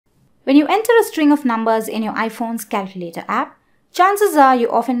When you enter a string of numbers in your iPhone's calculator app, chances are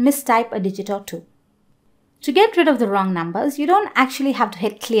you often mistype a digit or two. To get rid of the wrong numbers, you don't actually have to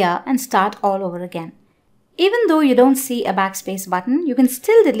hit clear and start all over again. Even though you don't see a backspace button, you can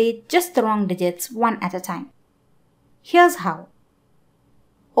still delete just the wrong digits one at a time. Here's how.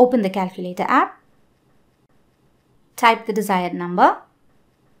 Open the calculator app, type the desired number,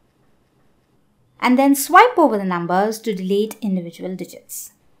 and then swipe over the numbers to delete individual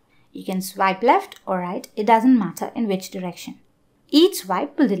digits. You can swipe left or right, it doesn't matter in which direction. Each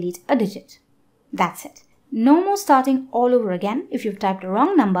swipe will delete a digit. That's it. No more starting all over again if you've typed the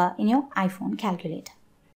wrong number in your iPhone calculator.